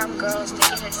Instagram girls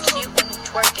thinking it's cute when you're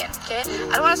twerking, okay?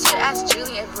 I don't want to see your ass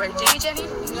Julie everywhere. Do you, Jenny?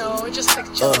 No, just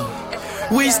like Julie.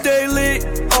 We stay lit,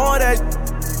 all that.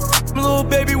 Little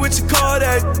baby, what you call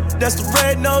that? That's the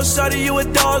red nose, shawty, you a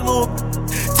dog, little.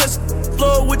 Touch the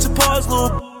floor with your paws,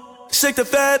 little. Shake the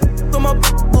fat on my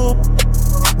little.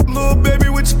 Little baby,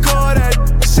 what you call that?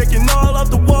 Shaking all off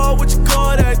the wall, what you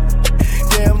call that?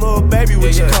 Damn, little baby,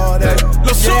 what you call that?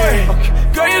 Look, sorry.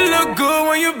 Girl, you look good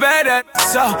when you bad at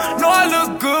so. No, I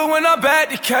look good when I'm back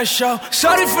to cash out.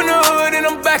 Shorty from the hood and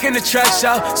I'm back in the trash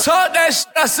out. Talk that shit,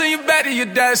 I send you back to your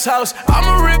dad's house. I'm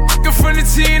a real nigga from the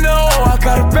Tino. I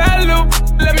got a bad loop,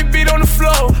 let me beat on the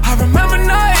floor. I remember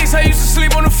nights I used to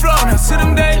sleep on the floor. Now to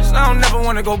them days, I don't never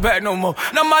wanna go back no more.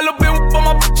 Now my little bitch on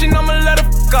my bitch and I'ma let her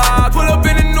fuck off. Pull up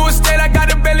in the new estate, I got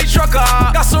the belly trucker.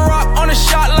 Got some rock on the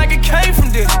shot like it came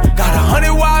from this. Got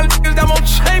 100 wild niggas that won't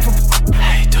change from.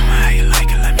 Hey, tell me how you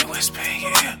like it, let me whisper in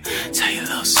your ear. Tell you a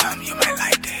little something you might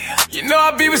like to hear. You know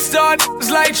I be with star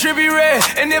niggas like Trippie Redd.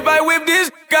 And if I whip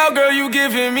this out, girl, you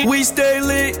giving me. We stay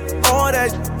lit, all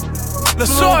that.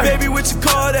 Little baby, what you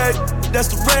call that? That's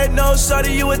the red nose,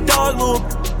 shawty, you a dog, little.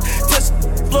 Touch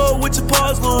the floor with your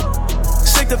paws, little.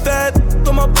 Shake the fat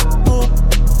on my little.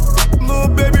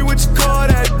 Little baby, what you call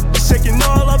that? Shaking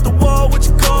all off the wall, what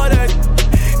you call that?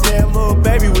 Damn, little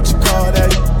baby, what you call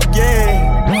that? Yeah.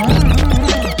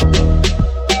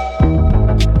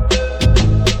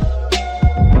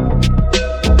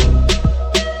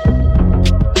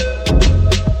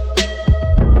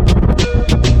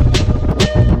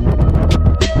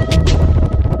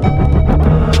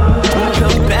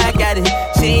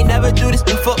 She ain't never do this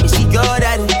before, but she good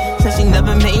at it. Said she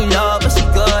never made love, but she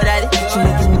good at it. She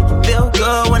make a nigga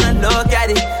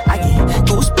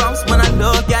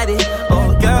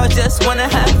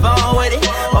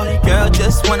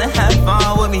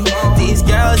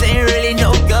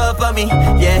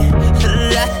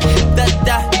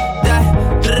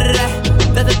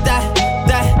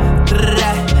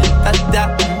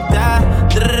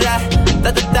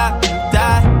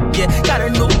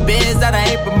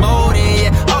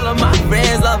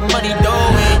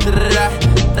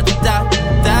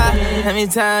Let me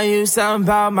tell you something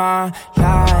about my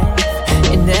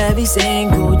life. In every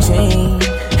single chain,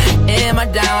 in my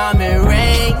diamond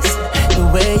rings,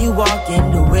 the way you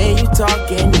walking, the way you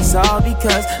talking, it's all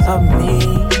because of me.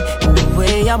 And the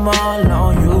way I'm all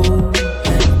on you,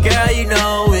 girl, you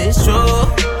know it's true.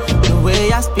 The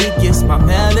way I speak, it's my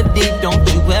melody. Don't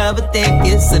you ever think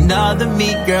it's another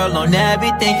me, girl, on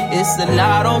everything. It's a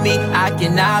lot on me. I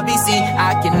cannot be seen,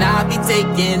 I cannot be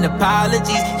taking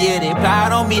apologies. Yeah, they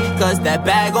proud on me, cause that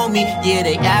bag on me. Yeah,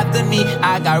 they after me.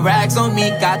 I got racks on me,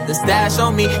 got the stash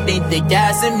on me. Think they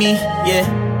gassing me, yeah.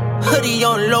 Hoodie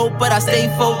on low, but I stay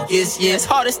focused, yeah. It's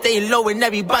hard to stay low and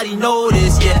everybody know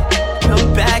this, yeah.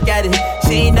 Look back at it,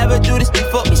 she ain't never do this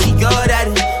before, but she good at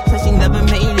it. So she never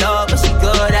made love, but she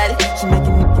good at it. She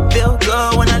making me feel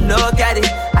good when I look at it.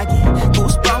 I get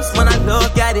goosebumps when I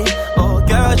look at it. Oh,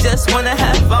 girl, just wanna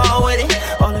have fun with it.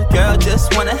 Oh, the girl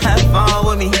just wanna have fun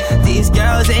with me. These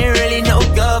girls ain't really no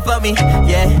good for me,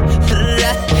 yeah.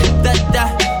 Da da da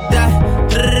da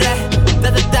da da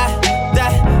da da da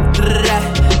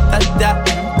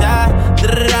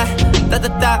da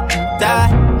da da.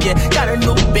 Yeah, got a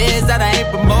new biz that I ain't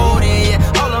promoting.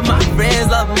 Yeah, all of my friends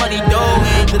love money, dough.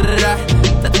 Da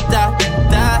da da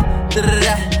da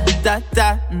da da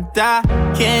da.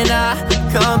 Can I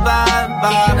come by?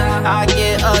 I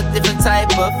get a different type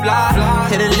of fly.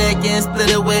 Hit a lick and split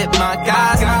it with my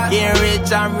guys. Getting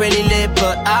rich, I'm really lit,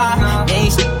 but I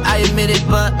ain't shit, I admit it,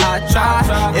 but I try.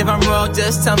 If I'm wrong,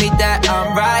 just tell me that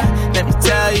I'm right. Let me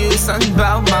tell you something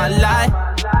about my life.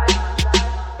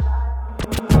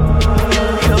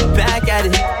 Look back at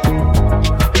it.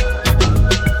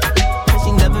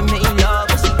 She never made love,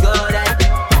 but she good at it.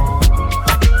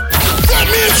 That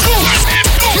means you,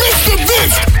 Mr.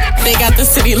 Vince. They got the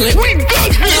city lit. We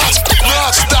got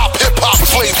non-stop hip-hop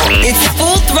flavor. It's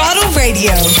Full Throttle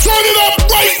Radio. Turn it up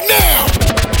right now.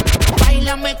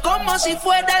 Báilame como si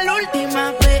fuera la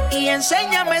última vez y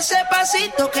enséñame ese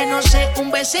pasito que no sé,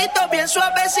 un besito bien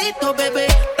suavecito, bebé.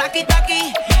 Taqui,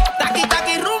 taqui, taqui,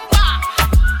 taqui, rumba.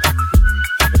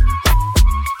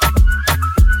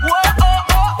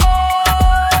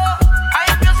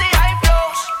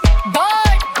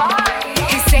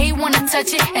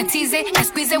 Touch it and tease it and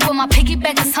squeeze it. When my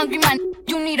piggyback is hungry, man,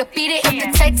 you need to feed it. If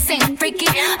the text ain't freaky,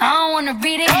 I don't wanna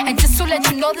read it. And just to let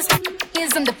you know, this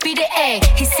is undefeated. Ay,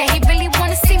 he said he really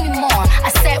wanna see me more.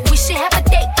 I said we should have a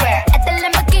date where at the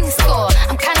Lamborghini store.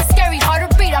 I'm kinda scary,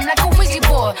 hard to read. I'm like a Ouija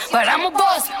board, but I'm a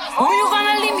boss. Who you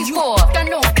gonna leave me for? Got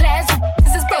no class,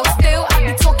 this is broke still. I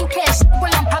be talking cash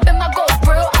while I'm popping my gold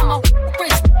grill. I'm a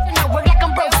rich and I work like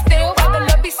I'm broke still. But the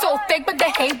love be so fake, but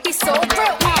the hate be so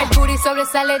real.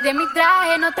 Sobresale de mi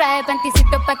traje, no traje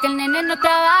panticito pa' que el nene no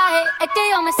trabaje. Es que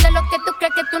yo me sé lo que tú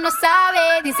crees que tú no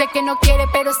sabes. Dice que no quiere,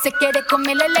 pero se quiere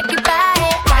comerle el equipaje.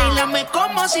 Báilame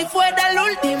como si fuera la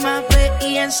última vez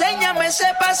y enséñame ese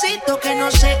pasito que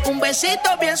no sé, un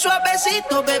besito bien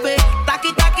suavecito, bebé.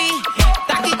 Taqui, taqui,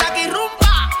 taqui, taqui,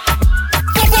 rumba.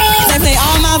 They play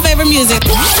all my favorite music.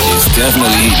 It's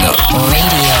definitely heating up.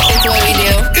 Radio. It's what we do.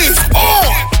 It's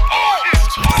on.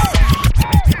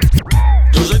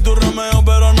 Tu Romeo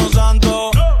pero no santo,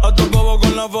 a tu bobo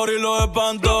con la for y los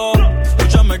espanto.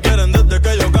 Muchas me quieren desde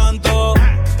que yo canto,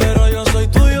 pero yo soy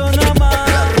tuyo nada más.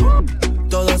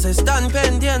 Todos están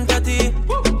pendientes a ti,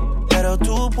 pero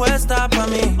tú puesta pa'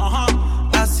 mí,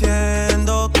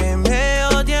 haciendo que me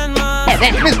odien más.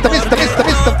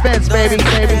 Mr. Vince, baby.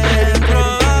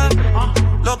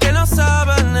 Lo que no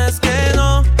saben es que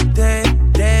no te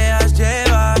dejas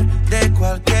llevar de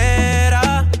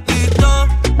cualquiera.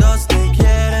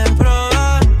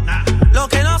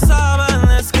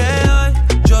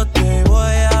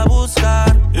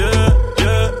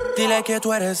 Que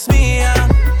tú eres mía,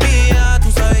 mía,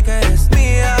 tú sabes que eres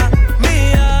mía,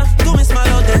 mía, tú misma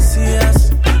lo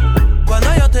decías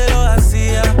cuando yo te lo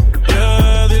hacía.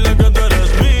 Yeah, dile que tú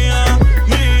eres mía,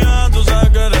 mía, tú sabes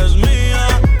que eres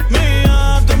mía,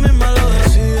 mía, tú misma lo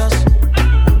decías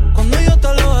cuando yo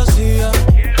te lo hacía.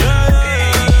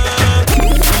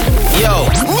 Yo,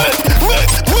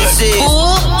 this is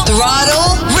Full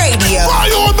Throttle Radio.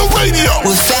 Fire on the radio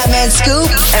with Fat Man Scoop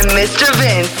and Mr.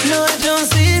 Vince. No, I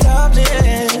don't see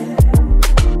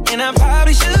and I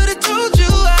probably should've told you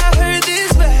I heard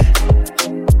this bad.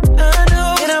 I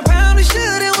know, and I probably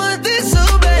shouldn't want this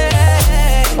so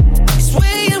bad. It's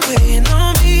weighing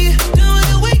on me. Don't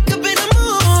wanna wake up in the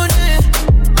morning.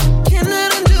 Can't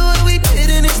let undo what we did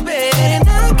in this bed. And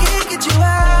I can't get you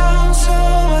out, so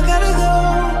I gotta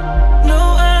go.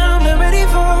 No, I'm not ready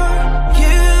for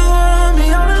you. Want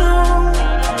me all alone.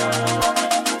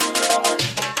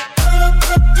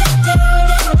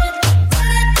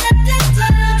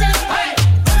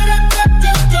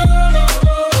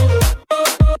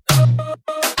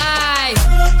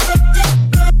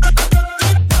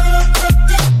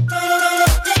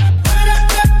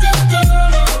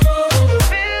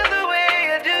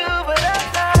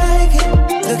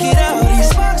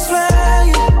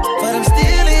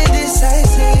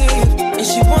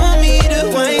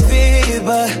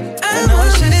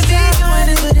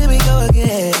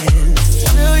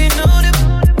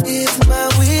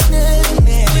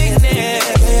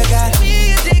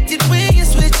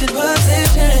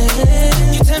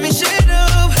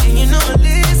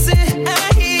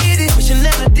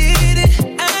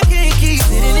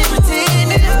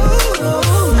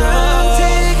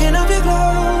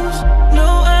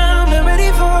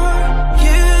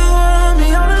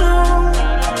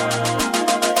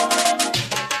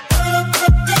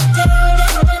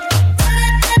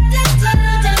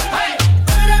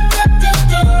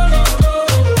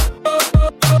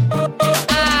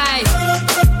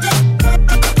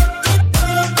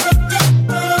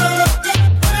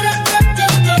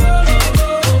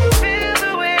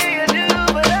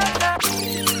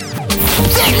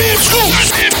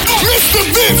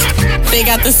 they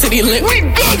got the city lit.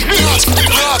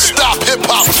 Non-stop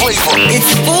hip-hop flavor. It's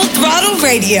Full Throttle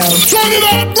Radio. Turn it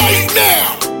up right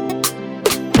now.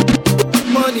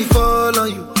 Money fall on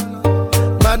you,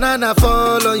 banana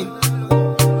fall on you,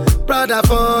 Prada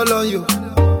fall on you,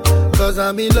 cause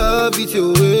I'm in love with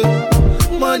you.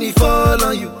 Money fall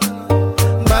on you,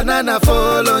 banana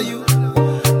fall on you,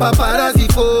 paparazzi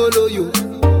follow you,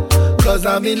 cause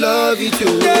I'm in love with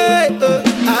you.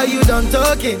 Are you done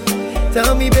talking?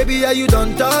 Tell me baby, are you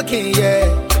done talking? Yeah.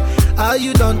 Are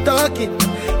you done talking?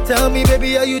 Tell me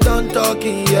baby, are you done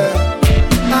talking? Yeah.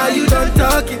 Are you done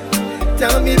talking?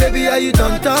 Tell me baby, are you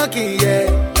done talking? Yeah.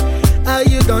 Are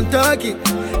you done talking?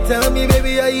 Tell me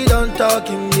baby, are you done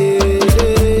talking? Yeah.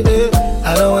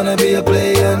 I don't wanna be a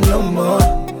player no more.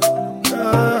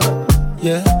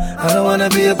 Yeah. I don't wanna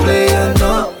be a player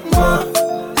no more.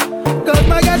 Cause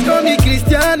my guys call me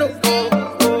Cristiano,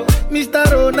 Mr.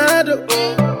 Ronaldo,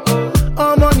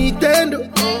 I'm on Nintendo.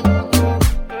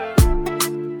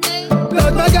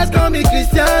 Cause my guys call me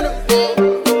Cristiano,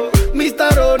 Mr.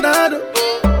 Ronaldo,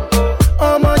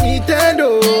 I'm on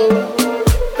Nintendo.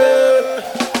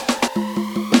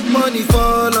 Money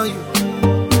fall on you,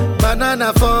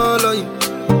 banana fall on you,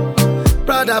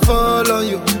 Prada fall on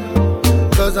you,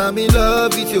 cause I'm in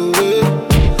love with you.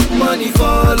 Money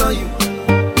fall on you,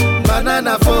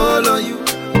 banana fall on you,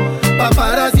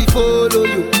 paparazzi follow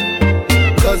you,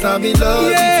 cause I'm in love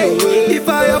with you. If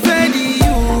I offend you,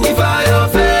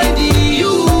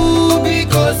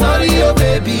 because sorry oh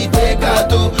baby, take a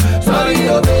toe. Sorry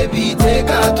oh baby, take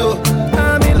a toe.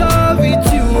 I'm in love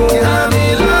with you, I'm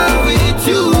in love with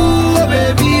you. Oh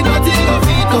baby, nothing of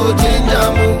it to change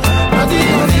amo,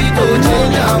 nothing of it to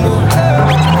change amo.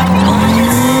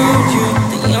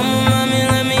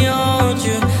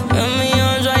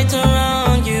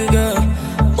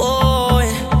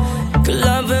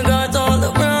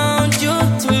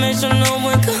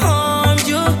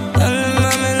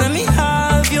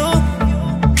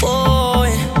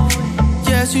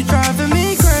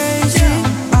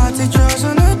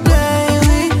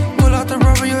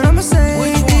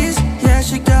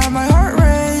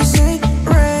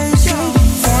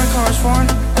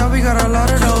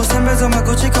 On my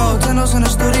Gucci coat, tennos in the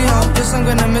studio. Yes, I'm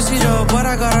gonna miss you, Joe, but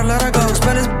I gotta let her go.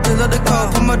 Spend this to love the call,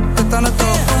 put my dick on the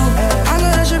throat. I know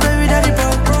that's your baby daddy,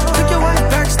 bro. Took your wife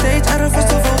backstage at a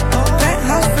festival.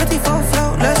 Penthouse 54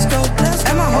 float, let's go.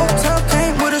 And my hotel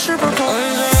came with a stripper pole.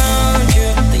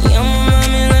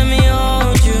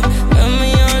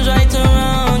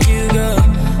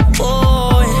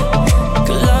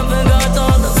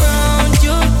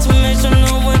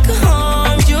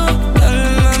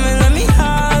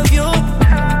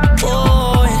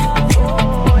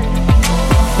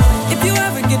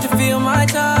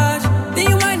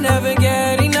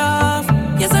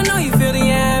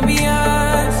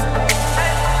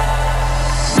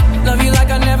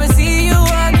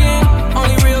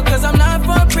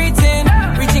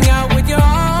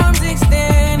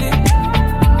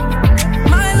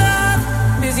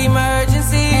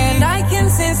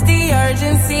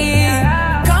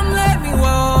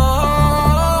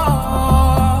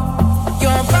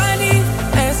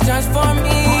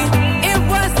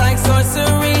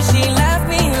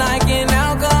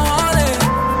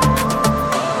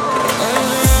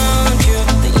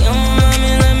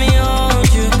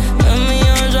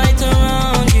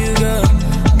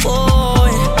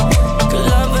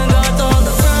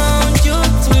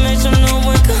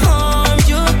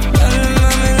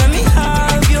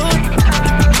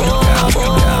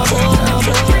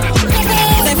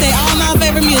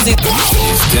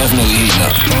 Definitely heating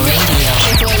up. Radio.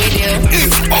 It's what we do.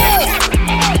 It's on.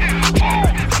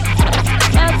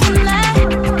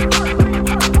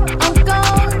 I'm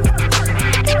gone,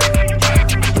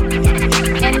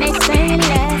 and they say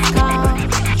let's go.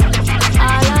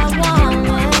 All I want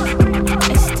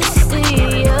is to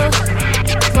see you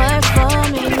work for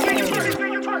me.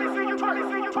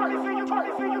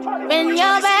 Bend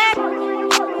your back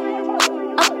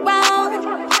around.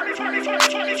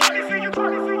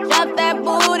 Drop that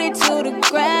booty to the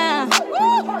ground,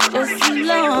 just as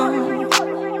long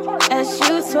as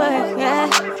you twerk, yeah,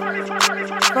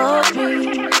 for me.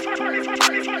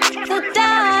 So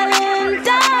darling,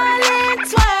 darling,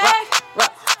 twerk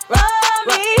for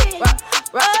me,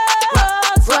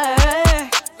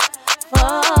 twerk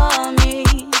for me.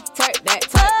 Twerk that,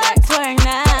 twerk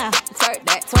now, twerk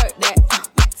that, twerk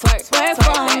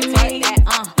for me,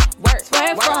 work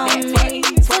for me.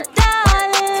 So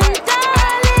darling,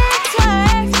 darling,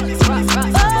 twerk for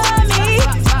me, twerk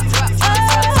for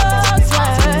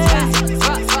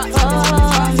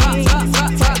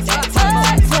me.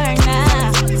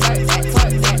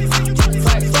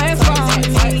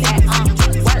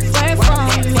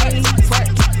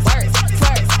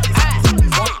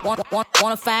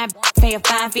 Wanna find, pay a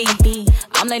fine fee.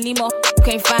 I'm like Nemo,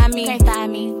 can't find me.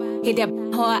 Hit that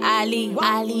hard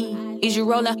Ali. Is you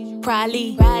roller?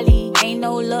 Probably. Ain't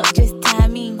no luck, just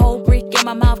timing. Whole brick in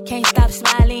my mouth, can't stop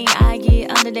smiling. I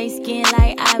get under they skin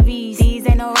like IVs. These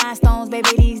ain't no rhinestones, baby,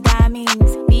 these diamonds.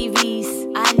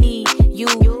 BVs, I need you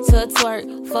to twerk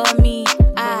for me.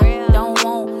 I don't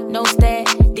want no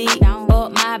static,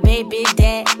 but my baby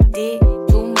daddy.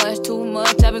 Too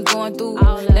much, I've been going through.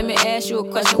 Let me ask you a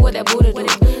question, what that booty do?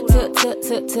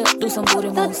 Do some booty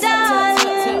moves.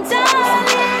 Darling,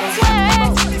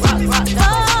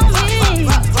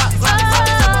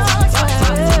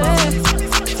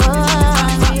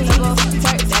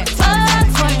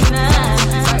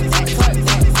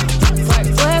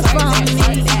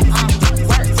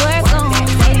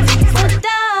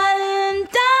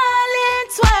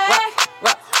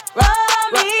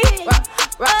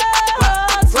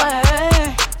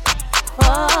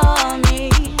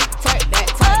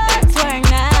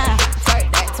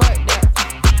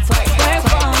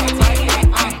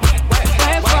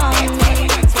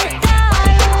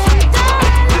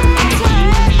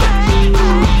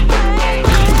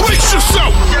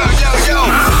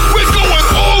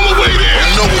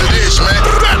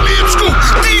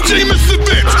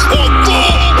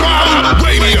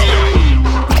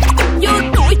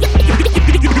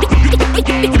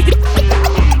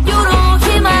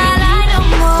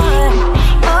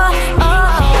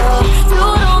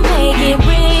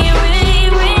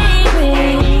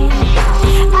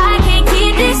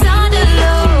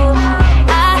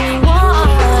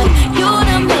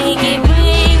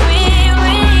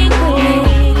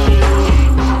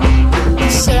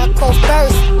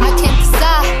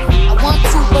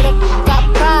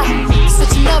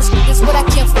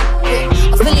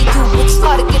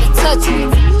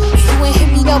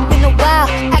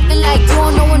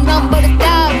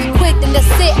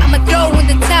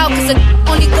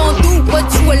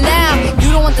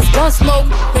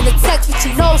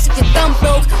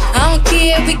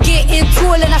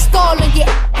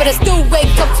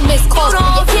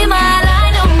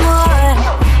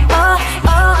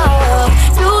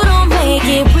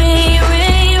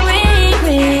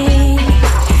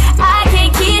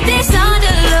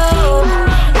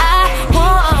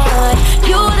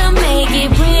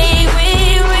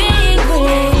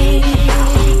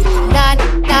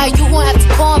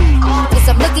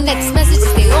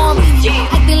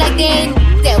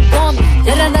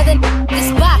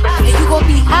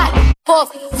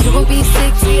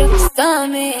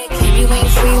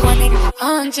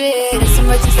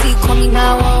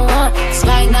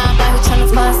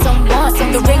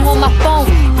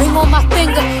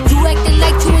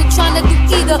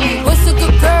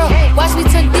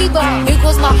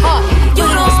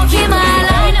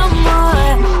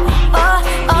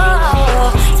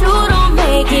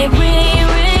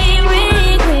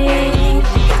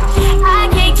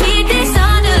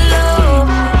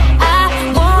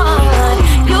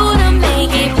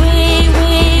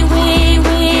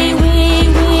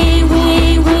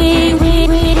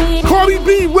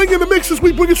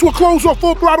 To a close on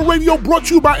Full Throttle Radio, brought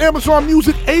to you by Amazon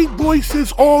Music. A-Voice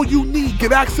is all you need.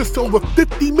 Get access to over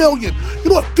 50 million. You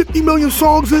know what 50 million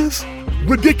songs is?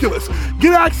 Ridiculous.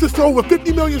 Get access to over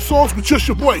 50 million songs with just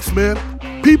your voice, man.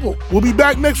 People, we'll be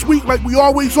back next week like we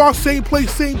always are. Same place,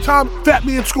 same time. Fat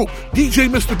Me and Scoop. DJ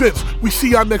Mr. Vince. We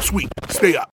see y'all next week. Stay up.